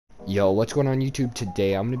Yo, what's going on YouTube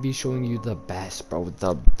today? I'm gonna be showing you the best, bro.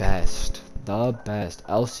 The best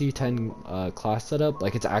LC10 class setup.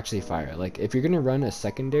 Like, it's actually fire. Like, if you're gonna run a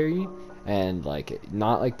secondary and like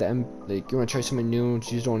not like like you want to try something new, and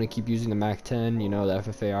you just don't want to keep using the Mac 10, you know, the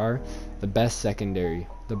FFAR, the best secondary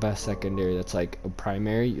that's like a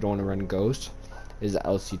primary, you don't want to run Ghost, is the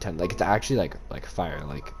LC10. Like, it's actually like fire.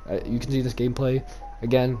 Like, you can see this gameplay.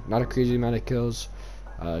 Again, not a crazy amount of kills.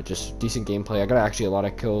 Just decent gameplay. I got actually a lot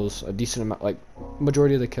of kills, a decent amount, like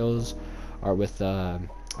majority of the kills are with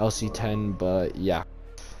LC10, but yeah.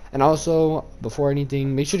 And also, before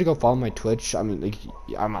anything, make sure to go follow my Twitch. I mean, like,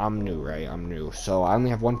 I'm new, right? I'm new, so I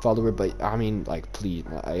only have 1 follower, but I mean, like, please,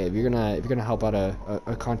 if you're gonna help out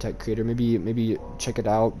a content creator, maybe check it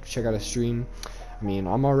out, check out a stream. I mean,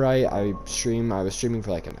 I'm alright. I was streaming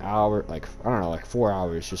for like an hour, like, I don't know, like 4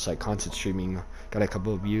 hours, just like constant streaming. Got a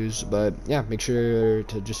couple of views, but yeah, make sure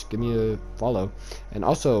to just give me a follow. And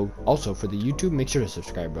also for the YouTube, make sure to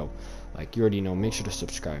subscribe, bro. Like, you already know, make sure to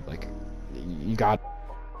subscribe. Like, you got.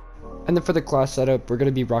 And then for the class setup, we're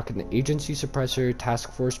gonna be rocking the agency suppressor,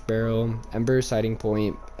 task force barrel, ember sighting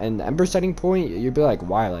point. And the ember sighting point, you'd be like,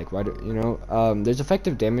 why do you know? There's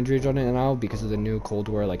effective damage range on it now because of the new Cold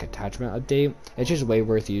War like attachment update. It's just way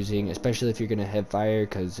worth using, especially if you're gonna hip fire,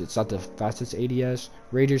 because it's not the fastest ADS.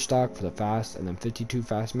 Rager stock for the fast, and then 52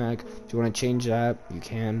 fast mag. If you want to change that, you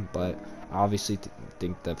can, but I obviously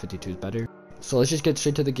think that 52 is better. So let's just get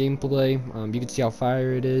straight to the gameplay. You can see how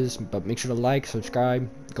fire it is, but make sure to like, subscribe,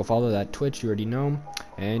 go follow that Twitch, you already know.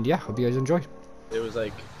 And yeah, hope you guys enjoy. It was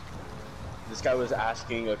like, this guy was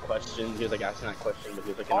asking a question, he was like asking that question, but he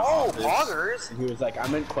was like in an office. Poggers! And he was like, I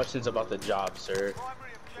meant questions about the job, sir.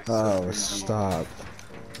 Oh, stop.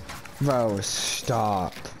 Bro,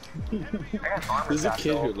 stop. There's a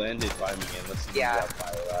kid who landed by me and listened to that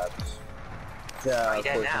fire labs. Yeah, of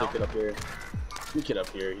course, look it up here. Look it up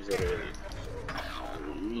here, he's literally...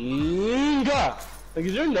 Like,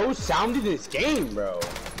 is there no sound in this game, bro?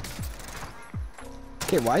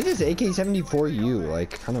 Okay, why is this AK-74U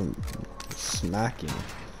like kind of smacking?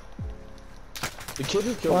 The kid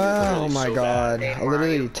who killed me. Oh my god! Bad.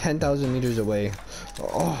 Literally 10,000 meters away.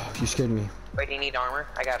 Oh, you scared me. Wait, do you need armor?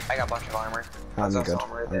 I got a bunch of armor. I'm good.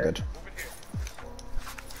 I'm good.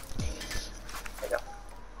 There you go.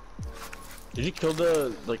 Did you kill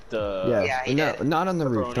the Yeah, he no, did. not on the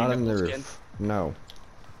roof. Not on the roof. No.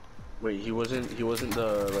 Wait, he wasn't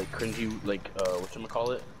the like cringy like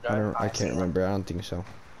whatchamacallit guy? I can't remember. I don't think so.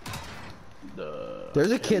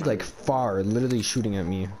 There's a kid like far, literally shooting at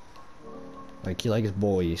me. Like, he likes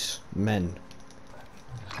boys, men.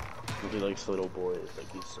 He likes little boys. Like,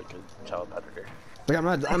 he's like a child predator. Like,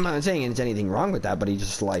 I'm not saying there's anything wrong with that, but he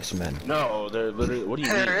just likes men. No, they're literally. What do you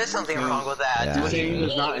mean? There is something wrong with that. Yeah. What do you mean?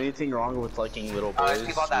 There's not anything wrong with liking little boys.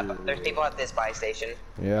 There's people at this buy station.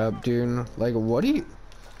 Yeah, dude. Like, what do you?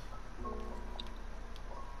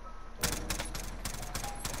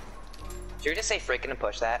 Should we just say freaking and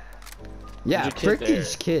push that? Yeah, There's a kid frick there.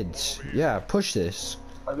 these kids. Yeah, push this.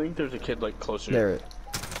 I think there's a kid like closer. There.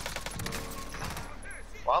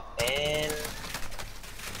 Well, and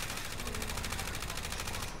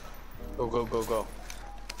Go.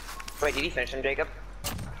 wait, did he finish him, Jacob?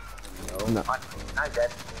 No. I'm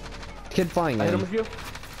dead. Kid flying I hit in. him with you.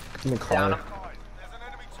 In the Down car. him.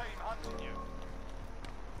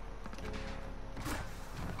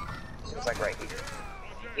 Seems like right here.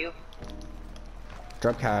 You.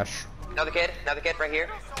 Drop cash. Another kid right here.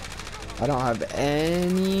 I don't have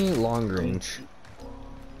any long range.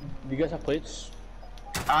 Do you guys have plates?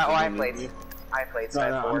 Oh, I have plates. I have plates. I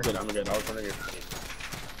have No, four. I'm good. I was wondering if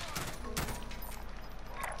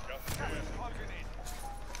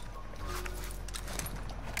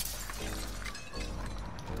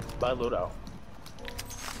buy loadout.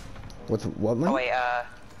 With what money? Oh wait,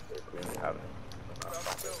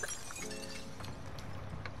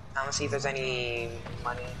 let's see if there's any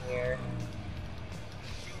money here.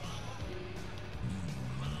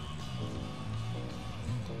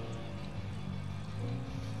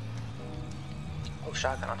 Oh,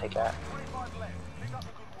 shotgun, I'll take that.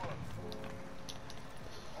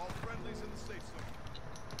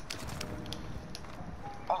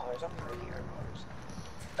 Oh, there's something right here.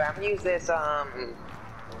 But I'm gonna use this, I'm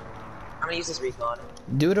gonna use this recon.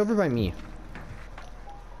 Do it over by me.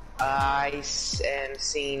 I am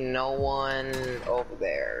seeing no one over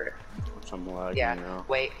there. I'm lagging Yeah, now.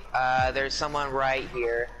 wait, there's someone right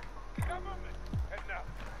here.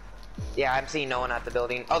 Yeah, I'm seeing no one at the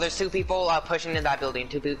building. Oh, there's two people pushing in that building.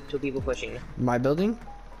 Two people pushing. My building?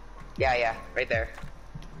 Yeah, right there.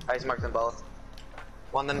 I just marked them both.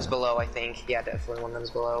 One of them's below, I think. Yeah, definitely one of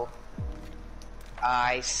them's below.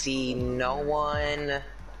 I see no one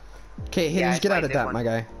Okay, Hidden, get out of that, my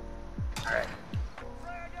guy. Alright.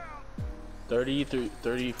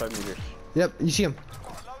 35 meters. Yep, you see him.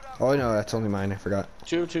 Oh no, that's only mine. I forgot.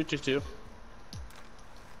 Two.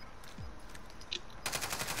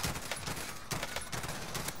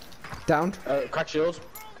 Down. Crack shields.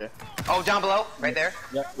 Okay. Oh, down below, right there.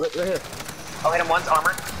 Yeah, right here. Oh, hit him once,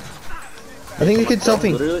 armor. I think the kid's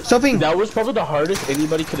selfing. Selfing. That was probably the hardest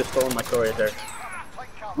anybody could have stolen my kill right there.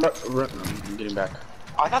 I'm getting back.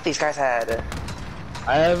 Oh, I thought these guys had.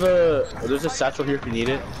 I have a. There's a satchel here if you need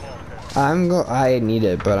it. I need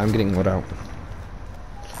it, but I'm getting lit out.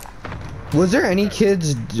 Was there any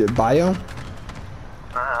kids bio?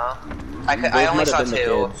 I only saw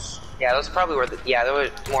 2. Yeah, those probably were. Yeah, there were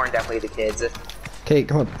more than definitely the kids. Okay,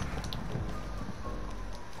 come on.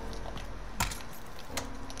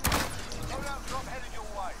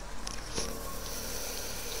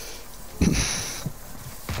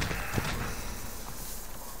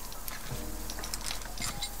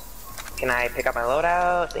 Can I pick up my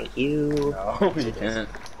loadout? Thank you. No, you can't.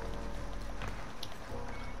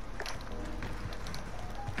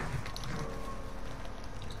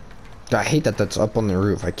 I hate that that's up on the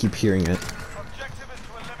roof. I keep hearing it.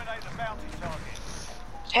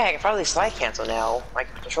 Hey, I can probably slide cancel now. My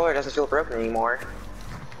controller doesn't feel broken anymore.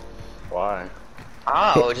 Why?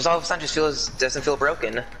 Oh, it just all of a sudden just doesn't feel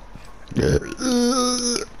broken.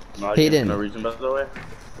 Hayden. No reason, by the way.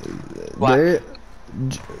 What?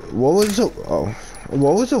 What was the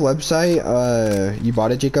website you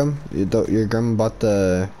bought it, Jacob? Your grandma bought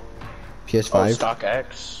the PS5? Oh,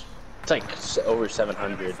 StockX. It's like over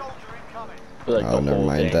 700. Like oh, never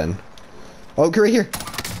mind then. Oh, okay, right here.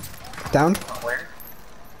 Down. Where?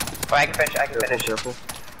 Oh, I can finish. Careful.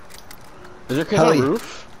 Is there a kid on the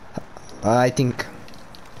roof? I think.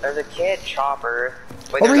 There's a kid chopper.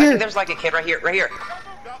 Wait, Over here. There's like a kid right here. Right here.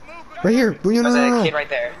 Right here. No, There's no. a kid right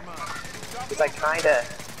there. He's like kinda.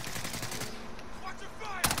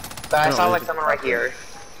 But I saw like someone right here.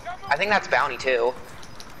 I think that's Bounty too.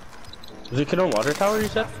 Is there a kid on water tower, you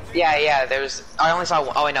said? Yeah, there's. I only saw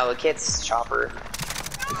one. Oh, I know, the kid's chopper.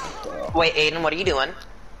 Wait, Aiden, what are you doing?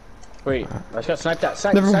 Wait, I just got sniped at.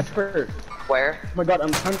 Sniper. Where? Oh my god,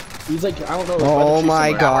 I'm trying. He's like, I don't know. Oh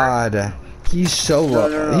my god. He's so low.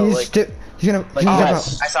 No, he's like, he's gonna. like, I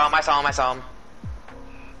saw him.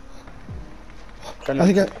 No.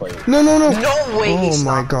 No way! Oh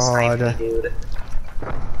my god. Me, dude.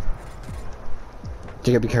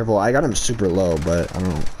 Jacob, be careful. I got him super low, but I don't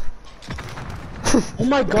know. Oh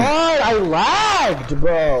my god, I lagged,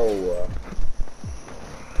 bro.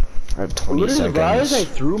 I have 20 seconds. As I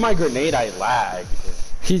threw my grenade, I lagged.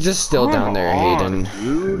 He's just still down there, Hayden.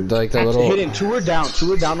 Dude. Like the little. Hayden, two are down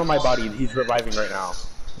on my body, and he's reviving right now.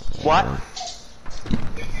 What?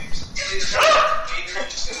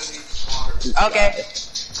 Okay.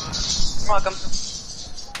 You're welcome.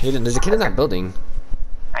 Hayden, there's a kid in that building.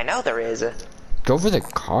 I know there is. Go for the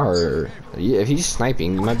car. If he's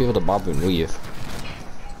sniping, you might be able to bob and weave.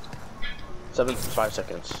 5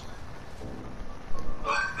 seconds.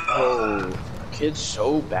 Oh, kid's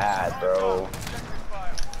so bad, bro.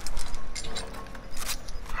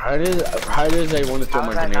 How did I want to throw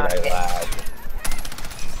my grenade? I lag.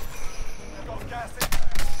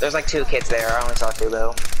 There's like 2 kids there. I only saw 2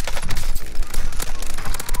 though.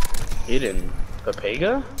 Hidden.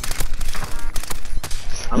 Papega?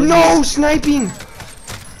 No, sniping!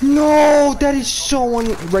 No, that is so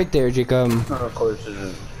right there, Jacob. Of course it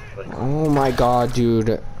is. Oh my god, dude.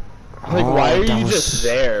 Like, why are you just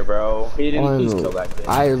there, bro? He didn't please kill that kid.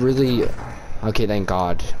 I really. Okay, thank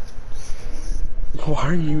God. Why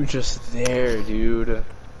are you just there, dude?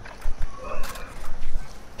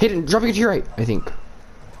 Hidden, dropping into your right, I think.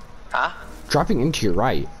 Huh? Dropping into your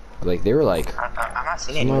right. Like, they were like. I'm not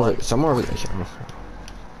seeing anyone. Somewhere over there.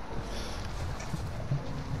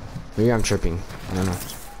 Maybe I'm tripping. I don't know.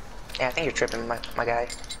 Yeah, I think you're tripping, my guy.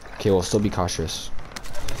 Okay, we'll still be cautious.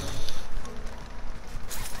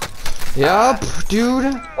 Yup, dude.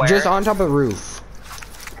 Where? Just on top of the roof.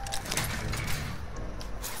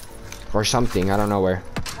 Or something, I don't know where.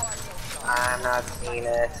 I'm not seeing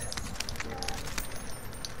it.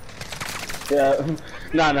 Yeah.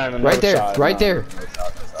 No. Right there, shot, right there. No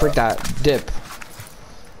shot. For that dip.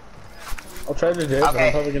 I'll try to dip. Okay.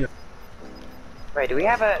 I'm probably gonna. Wait, do we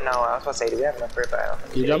have a? No, I was about to say, do we have enough for it? But I don't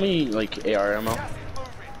think Can you got me like AR ammo? I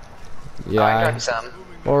can Yeah. grab you some.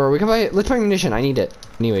 Or we can buy. Let's buy ammunition. I need it.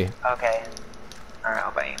 Anyway. Okay. Alright,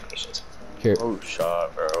 I'll buy you ammunitions. Here. Oh,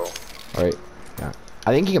 shot, bro. Alright. Yeah.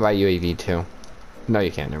 I think you can buy UAV too. No,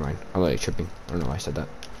 you can't. Never mind. I'm like tripping. I don't know why I said that.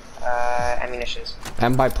 Ammunitions.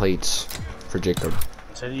 And buy plates for Jacob.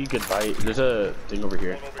 said you could buy. There's a thing over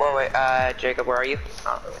here. Wait, wait, Jacob, where are you?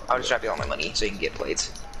 I'll just drop you all my money so you can get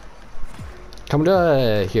plates. Come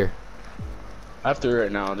to here. I have 3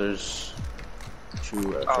 right now. There's 2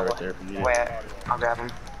 right there for you. Wait, I'll grab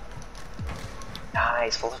them.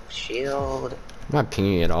 Nice, full of shield. I'm not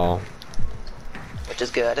pinging at all. Which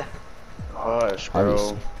is good. Gosh,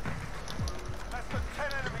 bro.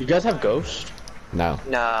 You guys have Ghost? No.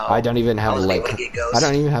 No. I don't even have like. I I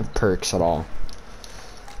don't even have perks at all.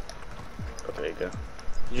 Okay, go.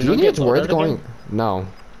 Do you think it's worth going? Again? No.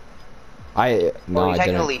 I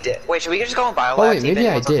technically didn't. Wait, should we just go on Biolab? Oh wait, maybe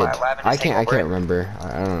I did. I can't remember.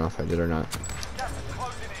 I don't know if I did or not.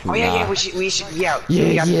 Oh yeah, we should. Yeah,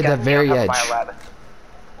 the very edge. Biolab.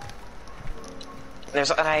 There's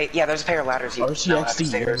there's a pair of ladders here.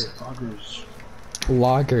 RCXD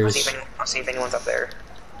loggers. I'll see if anyone's up there.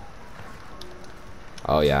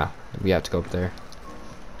 Oh yeah, we have to go up there.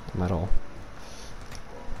 Metal.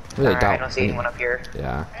 Really doubt. I don't see anyone up here.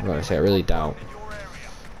 Yeah, I'm gonna say I really doubt.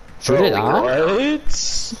 Shoot it on?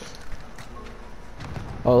 What?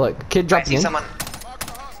 Oh look, kid dropped in. Someone.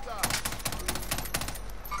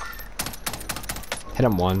 Hit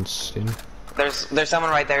him once, dude. There's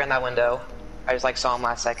someone right there in that window. I just like saw him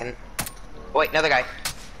last second. Oh, wait, another guy.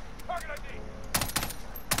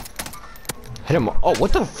 Hit him. Oh,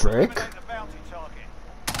 what the frick?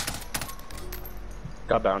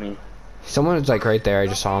 Got bounty. Someone was like right there. I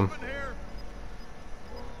just saw him.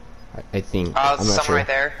 I think. Oh, I'm not someone sure. right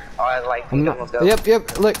there. Oh, I like. Let's go.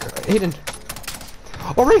 Yep. Look, hidden.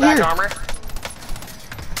 Oh, right Cracked here. Armor.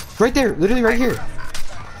 Right there. Literally right here.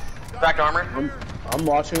 Cracked armor. I'm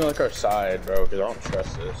watching like our side, bro, because I don't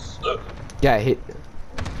trust this. Yeah,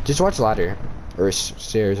 just watch ladder or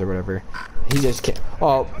stairs or whatever. He just can't.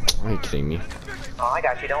 Oh, are you kidding me? Oh, I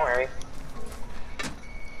got you. Don't worry.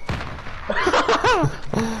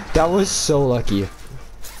 That was so lucky.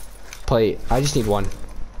 Plate. I just need 1.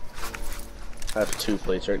 I have 2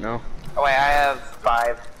 plates right now. Oh wait, I have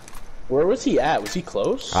 5. Where was he at? Was he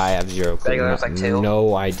close? I have 0 clue. There was like 2.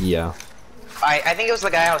 No idea. I think it was the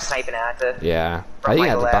guy I was sniping at. Yeah, I think I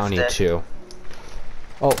had the bounty too.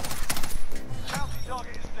 Oh.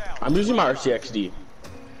 I'm using my RCXD.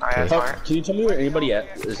 Alright, smart. Can you tell me where anybody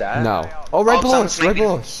is at? No. Oh, right below us. Right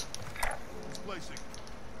below us.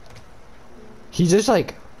 He's just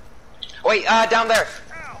like. Wait, down there.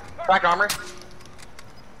 Cracked armor.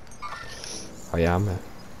 Oh yeah, I'm.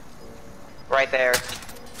 Right there.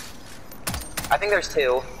 I think there's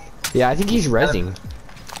 2. Yeah, I think he's rezzing.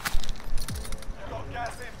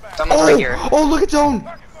 Someone's right here. Oh, look at zone.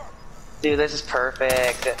 Dude, this is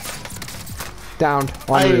perfect. Downed.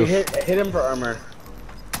 On I roof. hit him for armor.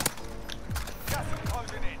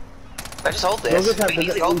 I just hold this. We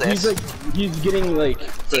need to hold this. He's getting like.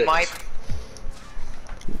 Team wipe.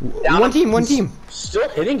 One team. Still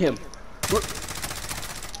hitting him.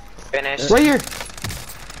 Finished. Right here.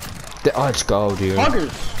 Oh, let's go, dude.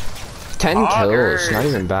 Hoggers. 10 kills. Not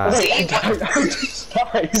even bad.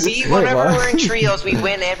 See, whenever we're in trios, we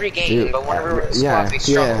win every game, dude, but whenever we're in squads, we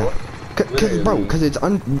struggle. Cause it's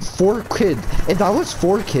 4 kids. If that was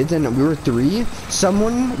 4 kids and we were 3,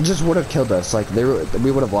 someone just would have killed us. Like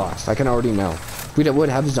we would have lost. I can already know. We would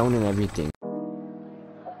have zone and everything.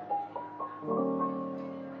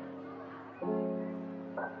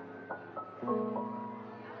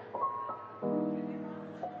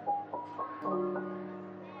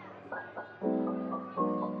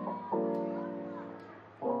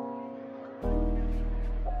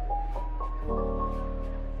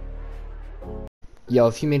 Yo,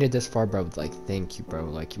 if you made it this far, bro, like, thank you, bro.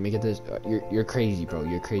 Like, you make it this, you're crazy, bro.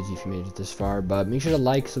 You're crazy if you made it this far. But make sure to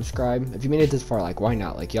like, subscribe. If you made it this far, like, why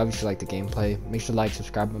not? Like, you obviously like the gameplay. Make sure to like,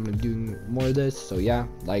 subscribe. I'm gonna be doing more of this. So yeah,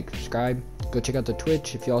 like, subscribe. Go check out the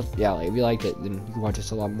Twitch. If y'all, yeah, like, if you liked it, then you can watch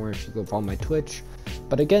us a lot more if you go follow my Twitch.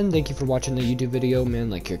 But again, thank you for watching the YouTube video, man.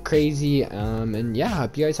 Like, you're crazy. And yeah,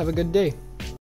 hope you guys have a good day.